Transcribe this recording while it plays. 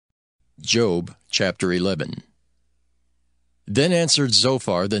Job chapter 11. Then answered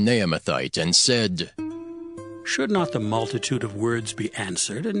Zophar the Naamathite, and said, Should not the multitude of words be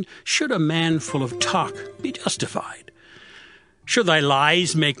answered, and should a man full of talk be justified? Should thy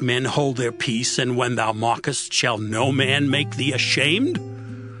lies make men hold their peace, and when thou mockest, shall no man make thee ashamed?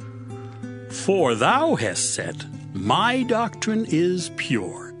 For thou hast said, My doctrine is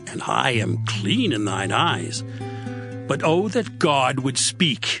pure, and I am clean in thine eyes. But oh, that God would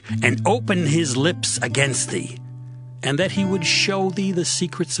speak, and open his lips against thee, and that he would show thee the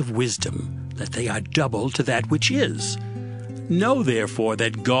secrets of wisdom, that they are double to that which is. Know therefore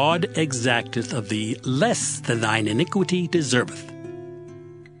that God exacteth of thee less than thine iniquity deserveth.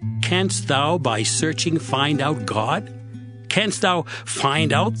 Canst thou by searching find out God? Canst thou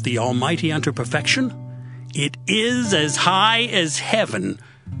find out the Almighty unto perfection? It is as high as heaven.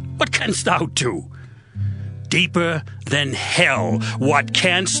 What canst thou do? Deeper than hell, what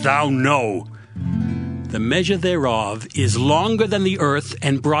canst thou know? The measure thereof is longer than the earth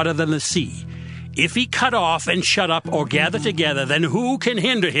and broader than the sea. If he cut off and shut up or gather together, then who can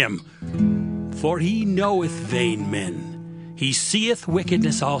hinder him? For he knoweth vain men. He seeth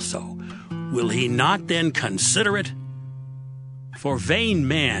wickedness also. Will he not then consider it? For vain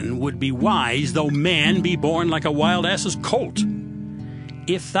man would be wise, though man be born like a wild ass's colt.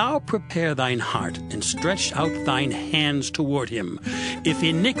 If thou prepare thine heart, and stretch out thine hands toward him, if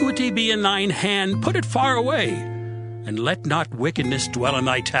iniquity be in thine hand, put it far away, and let not wickedness dwell in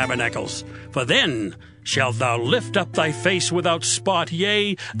thy tabernacles. For then shalt thou lift up thy face without spot,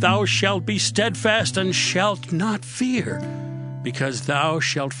 yea, thou shalt be steadfast, and shalt not fear, because thou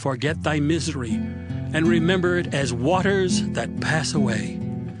shalt forget thy misery, and remember it as waters that pass away.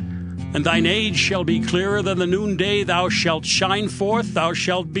 And thine age shall be clearer than the noonday. Thou shalt shine forth, thou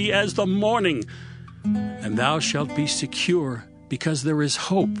shalt be as the morning. And thou shalt be secure, because there is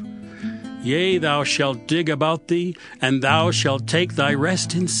hope. Yea, thou shalt dig about thee, and thou shalt take thy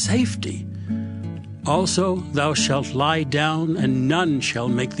rest in safety. Also thou shalt lie down, and none shall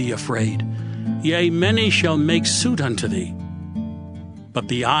make thee afraid. Yea, many shall make suit unto thee. But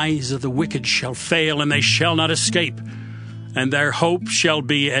the eyes of the wicked shall fail, and they shall not escape. And their hope shall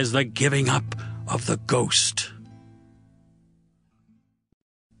be as the giving up of the ghost.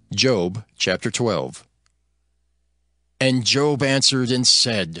 Job chapter 12. And Job answered and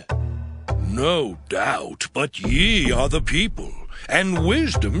said, No doubt, but ye are the people, and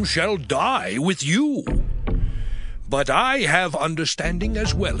wisdom shall die with you. But I have understanding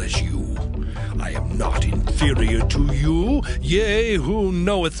as well as you. I am not inferior to you, yea, who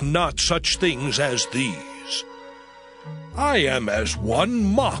knoweth not such things as these. I am as one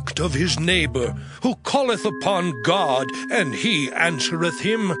mocked of his neighbor, who calleth upon God, and he answereth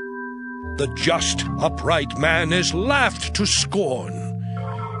him. The just, upright man is laughed to scorn.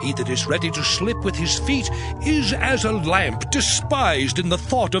 He that is ready to slip with his feet is as a lamp despised in the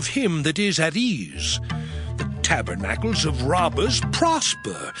thought of him that is at ease. The tabernacles of robbers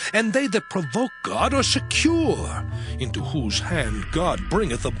prosper, and they that provoke God are secure, into whose hand God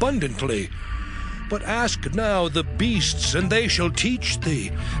bringeth abundantly. But ask now the beasts, and they shall teach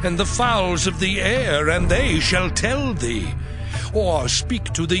thee, and the fowls of the air, and they shall tell thee. Or speak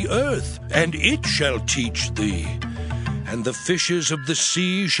to the earth, and it shall teach thee. And the fishes of the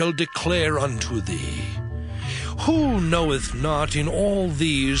sea shall declare unto thee. Who knoweth not in all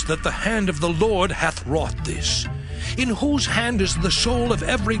these that the hand of the Lord hath wrought this? In whose hand is the soul of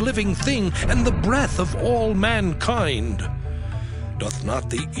every living thing, and the breath of all mankind? Doth not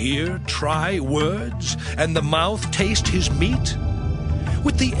the ear try words, and the mouth taste his meat?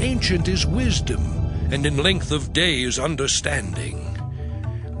 With the ancient is wisdom, and in length of days understanding.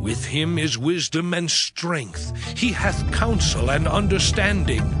 With him is wisdom and strength. He hath counsel and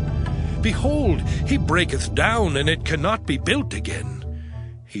understanding. Behold, he breaketh down, and it cannot be built again.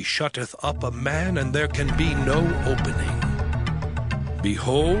 He shutteth up a man, and there can be no opening.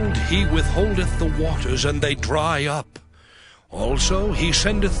 Behold, he withholdeth the waters, and they dry up. Also he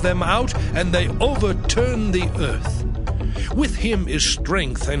sendeth them out, and they overturn the earth. With him is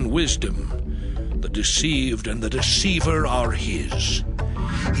strength and wisdom. The deceived and the deceiver are his.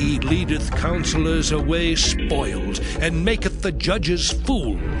 He leadeth counselors away spoiled, and maketh the judges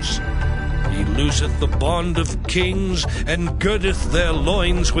fools. He looseth the bond of kings, and girdeth their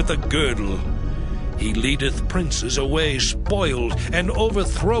loins with a girdle. He leadeth princes away spoiled, and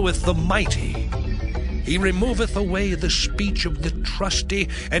overthroweth the mighty. He removeth away the speech of the trusty,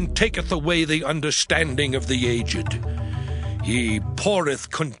 and taketh away the understanding of the aged. He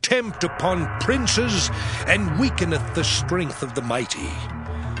poureth contempt upon princes, and weakeneth the strength of the mighty.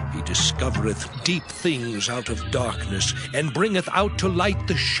 He discovereth deep things out of darkness, and bringeth out to light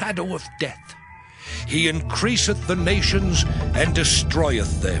the shadow of death. He increaseth the nations, and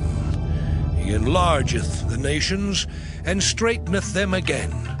destroyeth them. He enlargeth the nations, and straiteneth them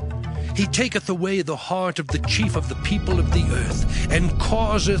again. He taketh away the heart of the chief of the people of the earth, and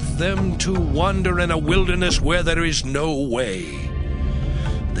causeth them to wander in a wilderness where there is no way.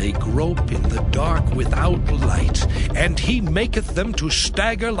 They grope in the dark without light, and he maketh them to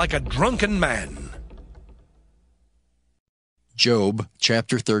stagger like a drunken man. Job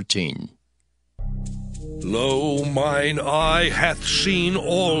chapter 13. Lo, mine eye hath seen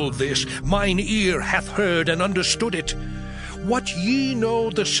all this, mine ear hath heard and understood it. What ye know,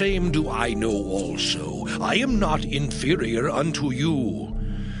 the same do I know also. I am not inferior unto you.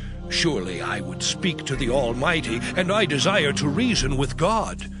 Surely I would speak to the Almighty, and I desire to reason with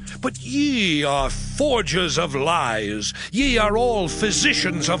God. But ye are forgers of lies, ye are all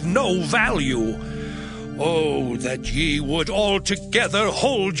physicians of no value. Oh, that ye would altogether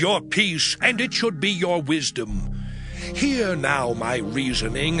hold your peace, and it should be your wisdom. Hear now my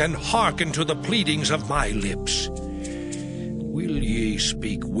reasoning, and hearken to the pleadings of my lips. Will ye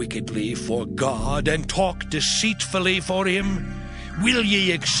speak wickedly for God, and talk deceitfully for him? Will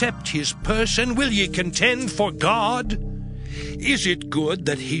ye accept his person? Will ye contend for God? Is it good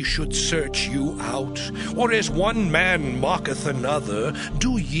that he should search you out? Or as one man mocketh another,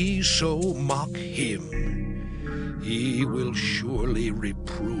 do ye so mock him? He will surely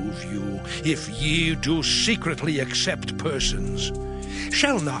reprove you, if ye do secretly accept persons.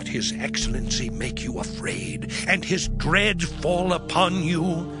 Shall not his excellency make you afraid, and his dread fall upon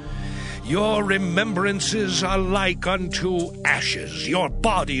you? Your remembrances are like unto ashes, your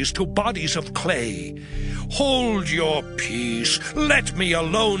bodies to bodies of clay. Hold your peace, let me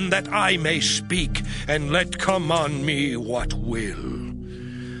alone that I may speak, and let come on me what will.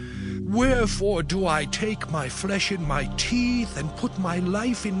 Wherefore do I take my flesh in my teeth, and put my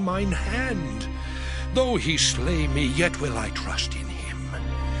life in mine hand? Though he slay me, yet will I trust in him.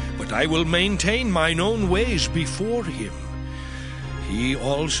 But I will maintain mine own ways before him. He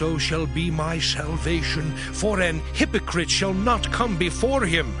also shall be my salvation, for an hypocrite shall not come before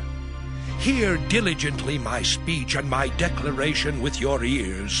him. Hear diligently my speech and my declaration with your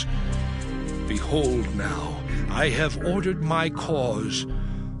ears. Behold now, I have ordered my cause.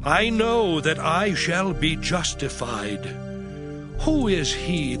 I know that I shall be justified. Who is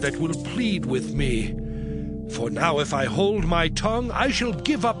he that will plead with me? For now if I hold my tongue, I shall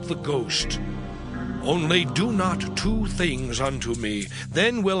give up the ghost. Only do not two things unto me,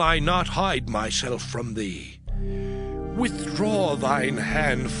 then will I not hide myself from thee. Withdraw thine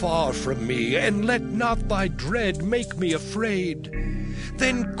hand far from me, and let not thy dread make me afraid.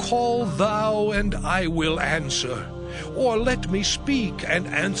 Then call thou, and I will answer, or let me speak, and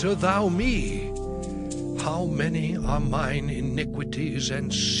answer thou me. How many are mine iniquities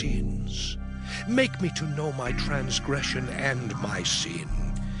and sins? Make me to know my transgression and my sin.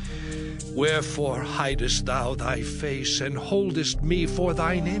 Wherefore hidest thou thy face, and holdest me for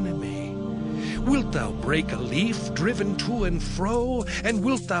thine enemy? Wilt thou break a leaf driven to and fro, and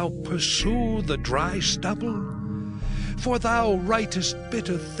wilt thou pursue the dry stubble? For thou writest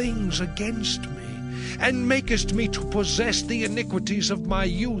bitter things against me, and makest me to possess the iniquities of my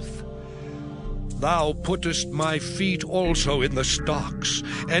youth. Thou puttest my feet also in the stocks,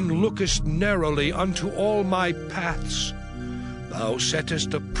 and lookest narrowly unto all my paths. Thou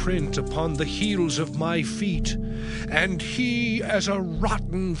settest a print upon the heels of my feet, and he as a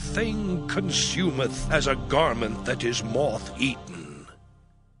rotten thing consumeth, as a garment that is moth-eaten.